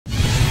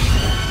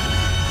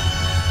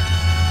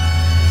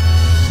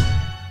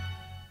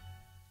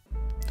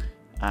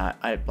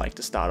I'd like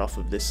to start off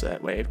with this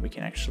way we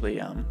can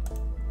actually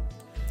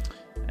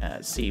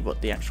see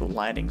what the actual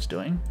lighting's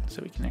doing.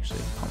 So we can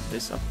actually pump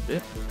this up a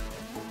bit.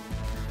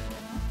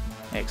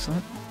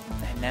 Excellent.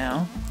 And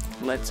now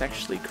let's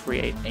actually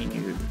create a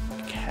new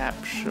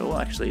capsule,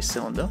 actually a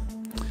cylinder,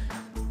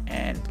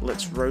 and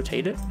let's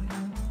rotate it.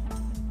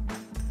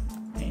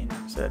 And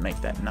so make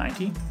that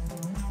 90.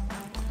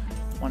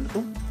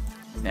 Wonderful.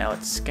 Now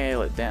let's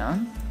scale it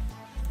down.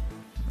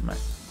 I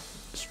might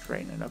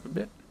straighten it up a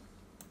bit.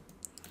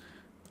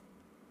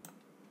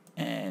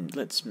 And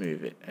let's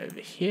move it over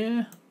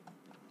here.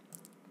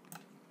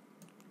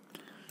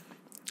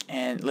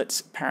 And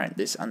let's parent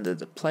this under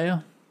the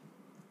player.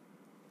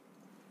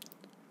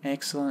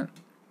 Excellent.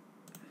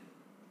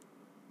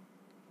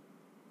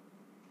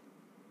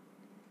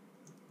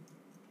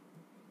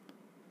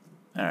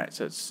 Alright,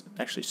 so it's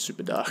actually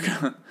super dark.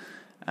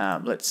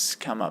 Let's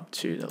come up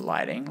to the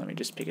lighting. Let me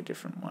just pick a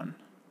different one.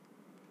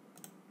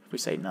 If we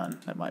say none,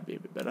 that might be a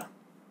bit better.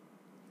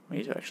 We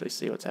need to actually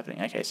see what's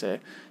happening. Okay, so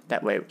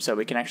that way, so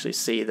we can actually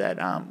see that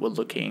we're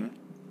looking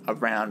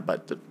around,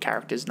 but the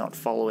character's not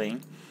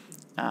following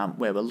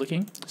where we're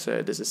looking.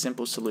 So there's a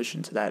simple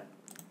solution to that.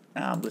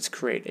 Let's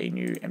create a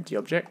new empty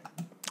object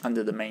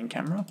under the main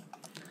camera,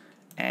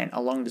 and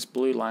along this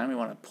blue line we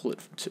want to pull it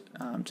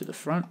to the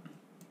front,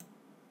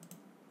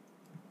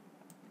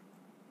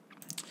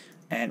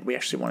 and we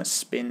actually want to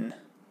spin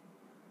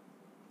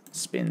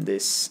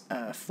this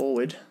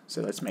forward.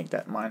 So let's make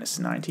that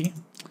 -90,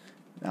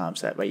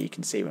 so that way you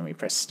can see when we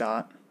press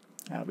start,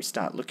 we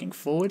start looking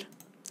forward.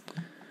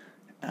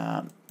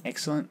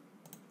 Excellent.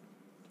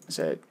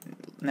 So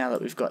now that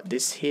we've got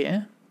this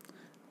here,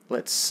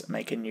 let's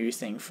make a new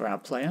thing for our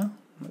player.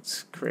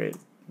 Let's create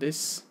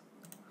this,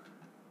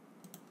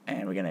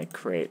 and we're going to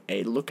create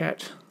a look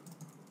at.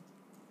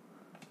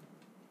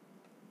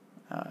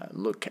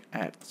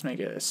 Let's make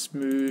it a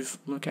smooth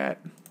look at.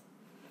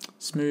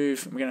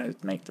 Smooth. We're going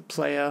to make the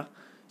player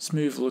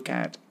smooth look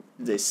at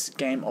this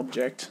game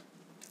object.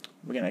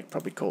 We're going to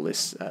probably call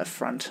this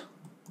front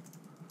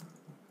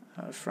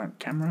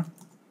camera.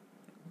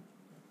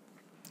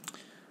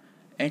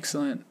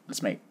 Excellent.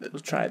 Let's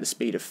try the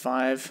speed of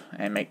 5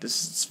 and make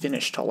this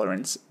finish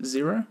tolerance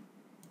 0.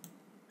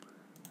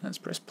 Let's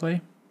press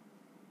play.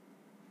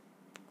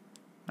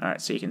 Alright,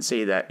 so you can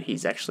see that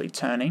he's actually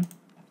turning.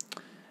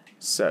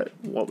 So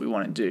what we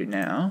want to do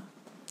now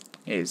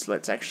is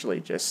let's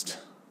actually just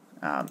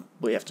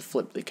we have to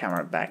flip the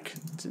camera back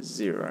to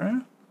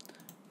 0.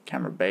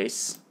 Camera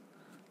base.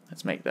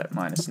 Let's make that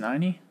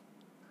 -90.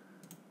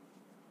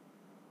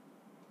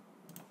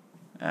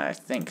 I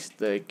think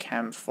the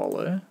cam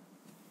follow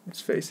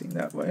is facing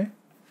that way.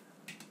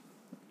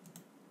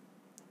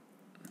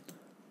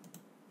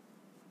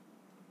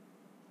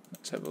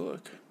 Let's have a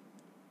look.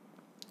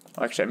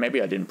 Actually,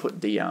 maybe I didn't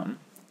put the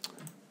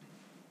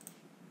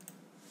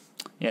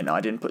yeah, no,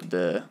 I didn't put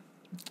the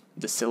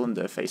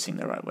cylinder facing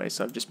the right way,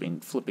 so I've just been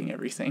flipping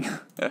everything.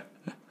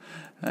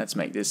 Let's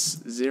make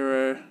this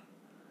 0,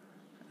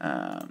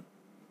 and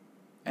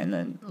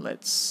then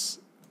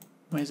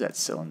where's that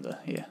cylinder?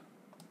 Here.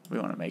 We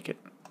want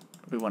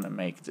to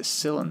make the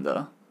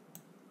cylinder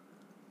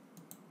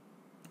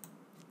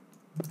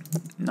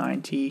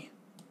 90,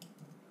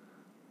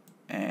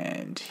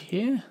 and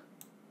here.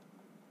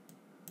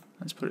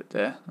 Let's put it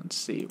there. Let's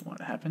see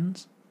what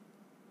happens.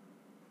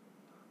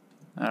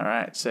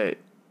 Alright, so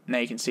now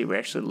you can see we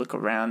actually look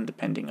around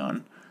depending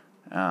on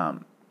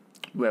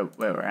where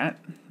we're at.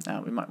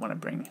 We might want to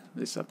bring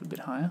this up a bit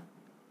higher.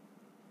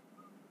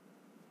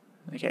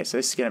 Okay, so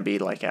this is going to be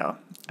like our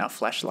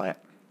flashlight.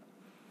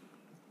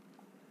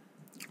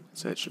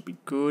 So it should be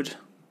good.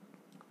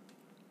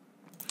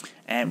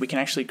 And we can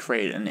actually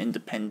create an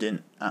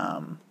independent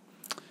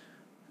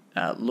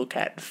look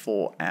at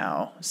for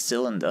our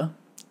cylinder.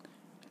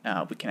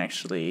 We can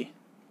actually,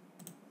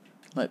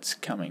 let's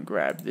come and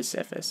grab this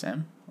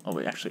FSM, or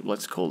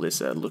let's call this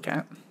a look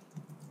at.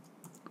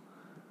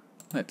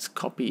 Let's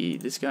copy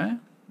this guy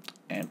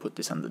and put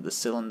this under the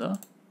cylinder.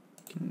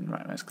 You can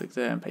right mouse click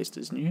there and paste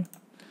as new.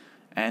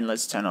 And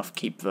let's turn off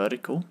keep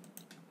vertical.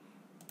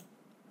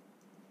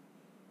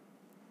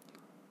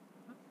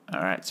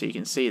 Alright, so you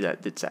can see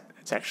that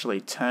it's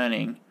actually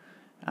turning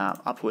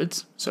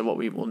upwards. So what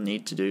we will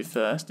need to do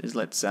first is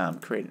let's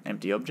create an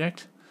empty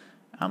object.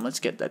 Let's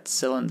get that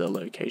cylinder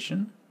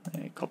location.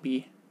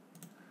 Copy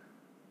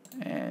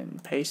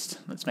and paste.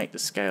 Let's make the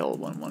scale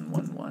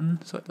 1111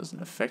 so it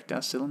doesn't affect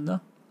our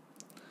cylinder.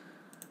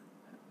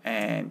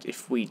 And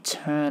if we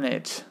turn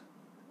it,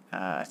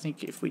 I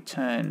think if we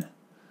turn,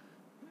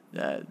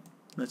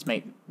 let's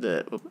make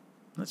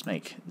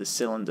the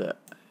cylinder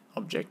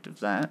object of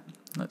that.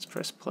 Let's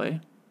press play.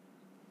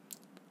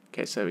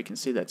 Okay, so we can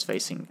see that's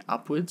facing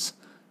upwards.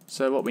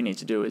 So what we need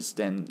to do is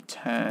then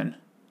turn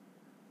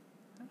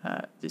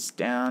this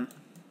down.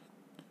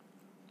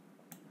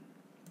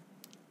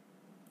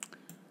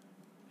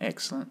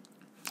 Excellent.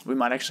 We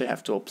might actually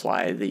have to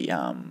apply the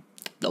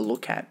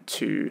look at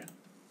to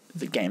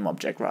the game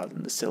object rather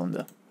than the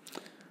cylinder.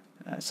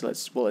 So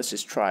let's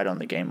just try it on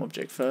the game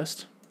object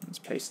first. Let's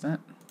paste that.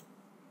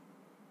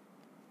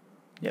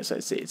 yeah, so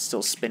it's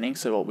still spinning.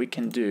 So what we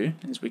can do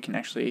is we can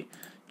actually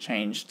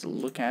change the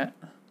look at.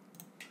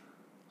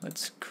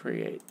 Let's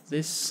create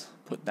this,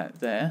 put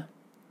that there.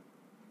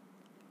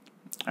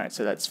 Alright,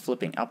 so that's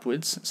flipping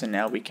upwards. So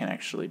now we can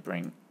actually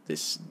bring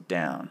this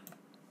down.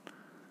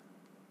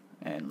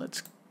 And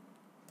let's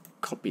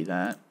copy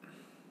that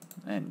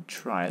and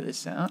try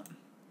this out.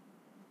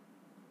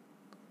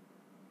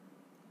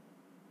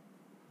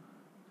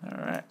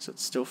 Alright, so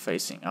it's still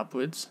facing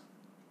upwards.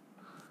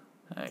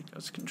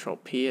 Let's Control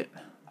P it.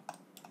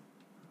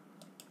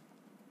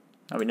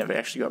 Oh, we never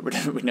actually got rid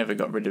of it. We never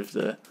got rid of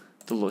the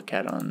look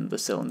at on the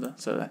cylinder,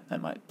 so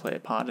that might play a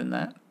part in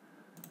that.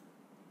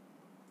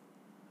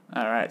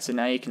 Alright, so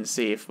now you can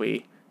see if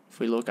we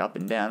look up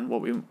and down,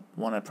 what we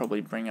want to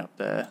probably bring up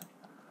the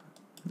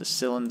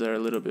cylinder a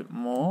little bit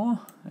more,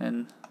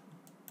 and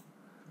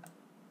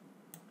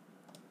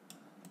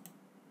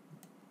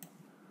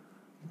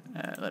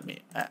let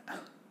me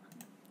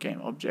game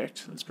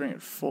object. Let's bring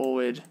it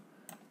forward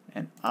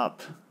and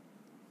up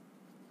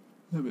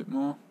a little bit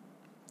more.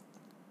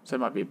 So it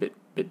might be a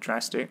bit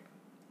drastic.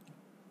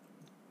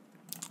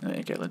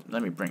 Okay,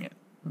 let me bring it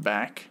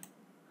back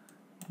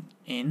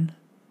in.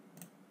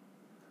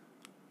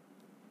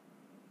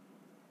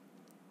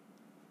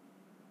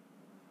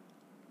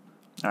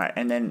 Alright,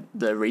 and then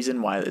the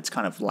reason why it's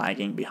kind of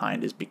lagging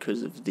behind is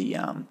because of the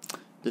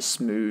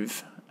smooth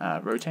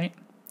rotate,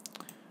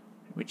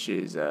 which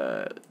is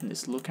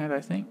this look at,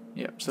 I think.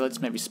 Yep. So let's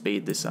maybe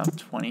speed this up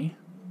 20.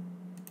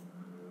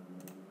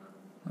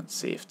 Let's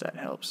see if that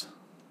helps.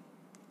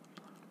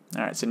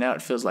 Alright, so now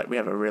it feels like we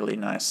have a really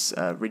nice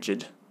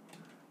rigid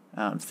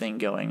thing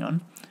going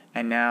on.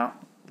 And now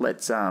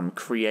let's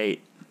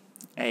create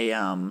a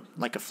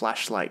like a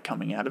flashlight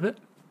coming out of it.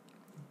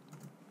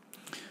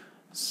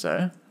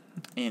 So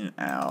in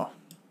our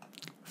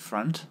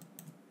front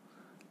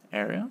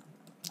area,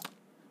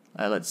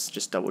 let's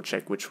just double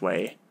check which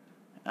way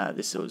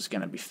this is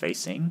going to be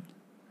facing.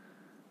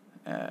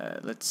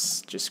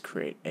 Let's just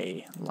create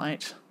a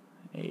light,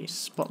 a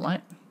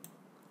spotlight,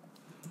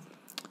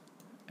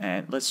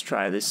 and let's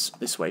try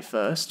this way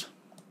first.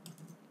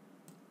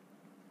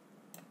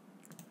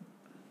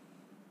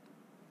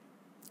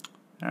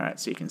 Alright,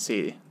 so you can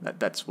see that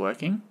that's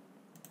working.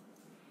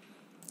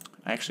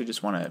 I actually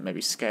just want to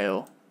maybe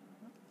scale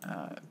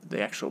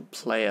the actual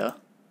player.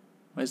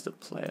 Where's the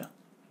player?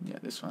 Yeah,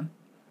 this one.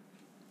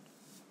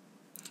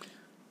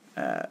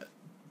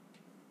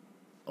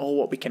 Or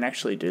what we can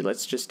actually do,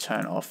 let's just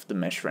turn off the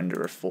mesh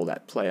renderer for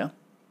that player.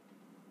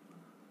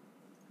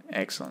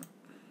 Excellent.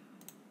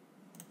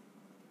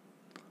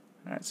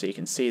 Alright, so you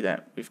can see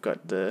that we've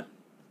got the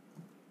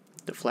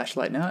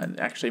flashlight now. It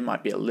actually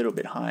might be a little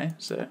bit high,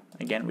 so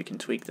again we can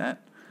tweak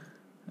that.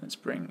 Let's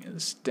bring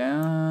this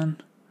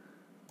down.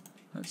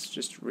 Let's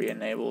just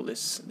re-enable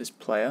this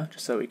player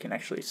just so we can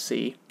actually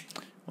see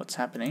what's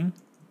happening.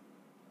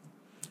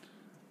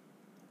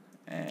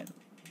 And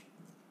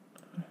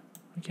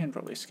we can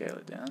probably scale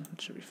it down,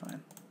 it should be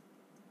fine.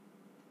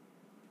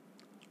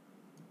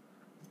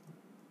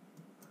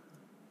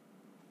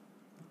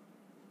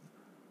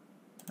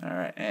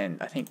 Alright, and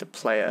I think the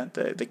player,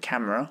 the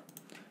camera,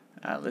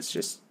 let's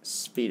just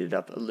speed it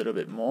up a little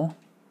bit more.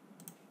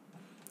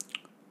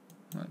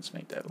 Let's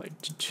make that like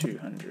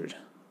 200.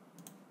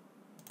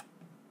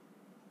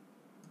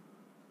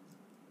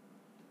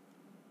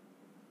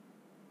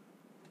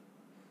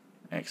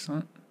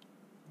 Excellent.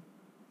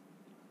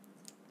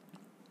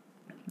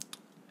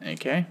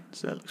 Okay,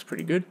 so that looks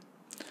pretty good.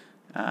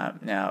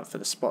 Now for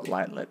the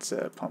spotlight, let's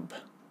pump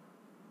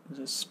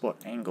the spot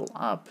angle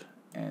up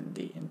and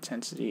the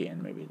intensity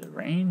and maybe the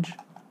range.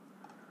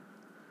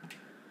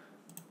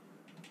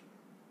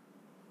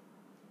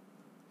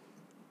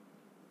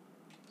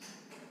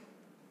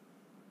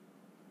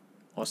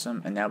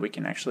 Awesome, and now we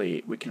can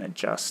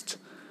adjust,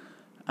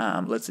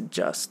 let's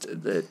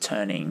adjust the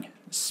turning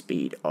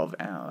speed of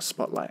our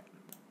spotlight.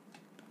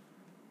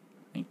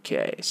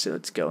 Okay, so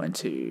let's go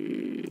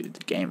into the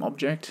game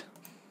object.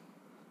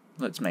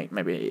 Let's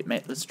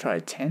let's try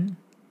 10.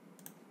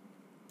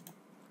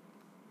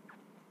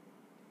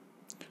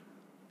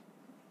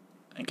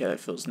 Okay, that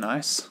feels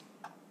nice.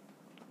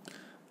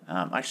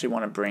 I actually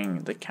want to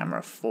bring the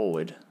camera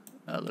forward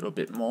a little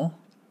bit more.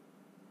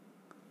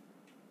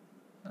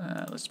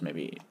 Let's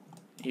maybe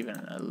even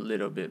a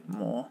little bit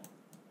more.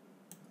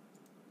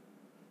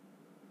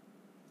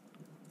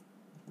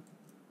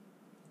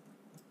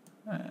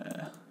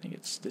 I think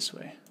it's this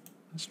way.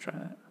 Let's try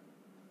that.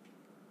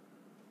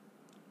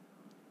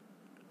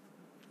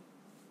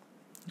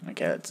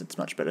 Okay, it's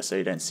much better, so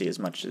you don't see as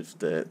much of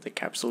the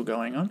capsule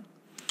going on.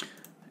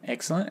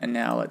 Excellent, and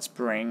now let's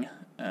bring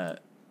the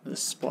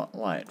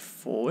spotlight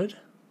forward.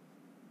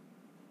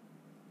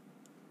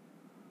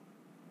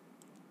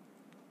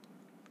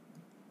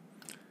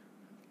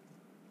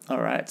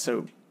 Alright,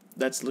 so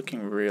that's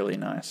looking really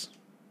nice.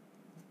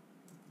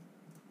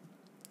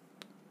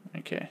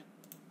 Okay,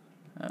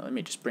 let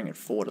me just bring it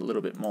forward a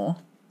little bit more.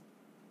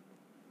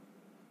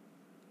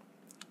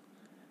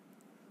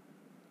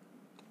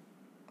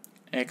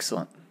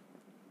 Excellent.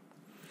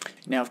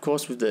 Now, of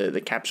course, with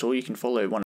the capsule, you can follow one